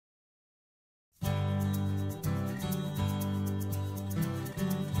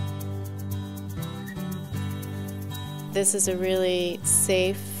This is a really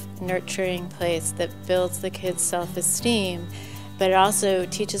safe, nurturing place that builds the kids' self-esteem, but it also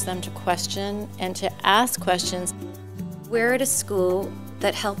teaches them to question and to ask questions. We're at a school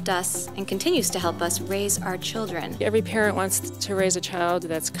that helped us and continues to help us raise our children. Every parent wants to raise a child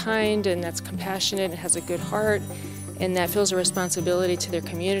that's kind and that's compassionate and has a good heart and that feels a responsibility to their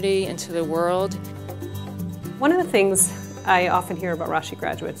community and to the world. One of the things I often hear about Rashi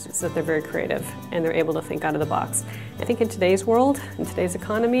graduates is that they're very creative and they're able to think out of the box. I think in today's world, in today's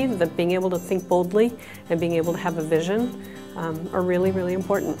economy, that being able to think boldly and being able to have a vision are really, really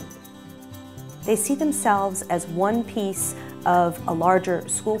important. They see themselves as one piece of a larger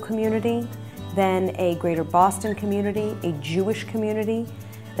school community, then a greater Boston community, a Jewish community,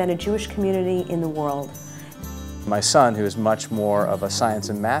 then a Jewish community in the world. My son, who is much more of a science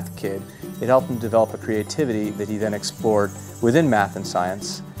and math kid, it helped him develop a creativity that he then explored within math and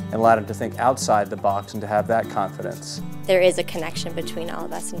science and allowed him to think outside the box and to have that confidence. There is a connection between all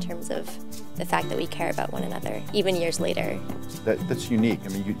of us in terms of the fact that we care about one another, even years later. That's unique. I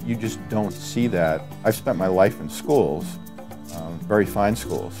mean, you just don't see that. I've spent my life in schools, very fine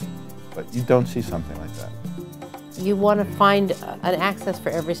schools, but you don't see something like that. You want to find an access for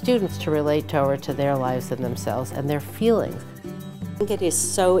every student to relate to their lives and themselves and their feelings. I think it is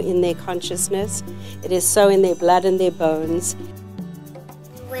so in their consciousness, it is so in their blood and their bones.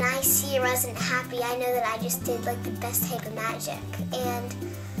 When I see a resident happy, I know that I just did like the best type of magic, and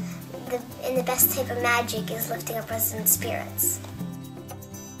the best type of magic is lifting up resident spirits.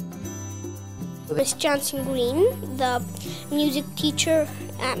 Miss Johnson Green, the music teacher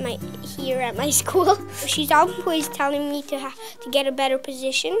here at my school. She's always telling me to get a better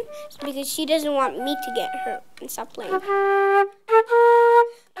position because she doesn't want me to get hurt and stop playing.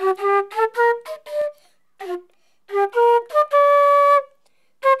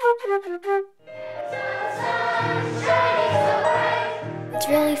 It's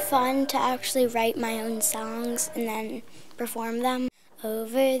really fun to actually write my own songs and then perform them.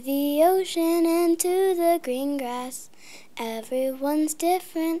 Over the ocean into the green grass, everyone's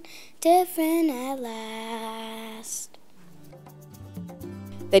different, different at last.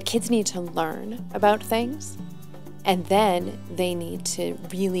 That kids need to learn about things, and then they need to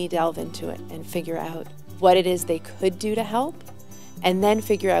really delve into it and figure out what it is they could do to help, and then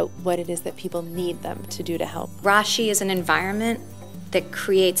figure out what it is that people need them to do to help. Rashi is an environment that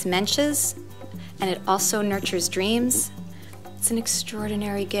creates mensches, and it also nurtures dreams. It's an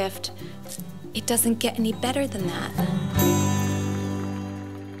extraordinary gift. It doesn't get any better than that.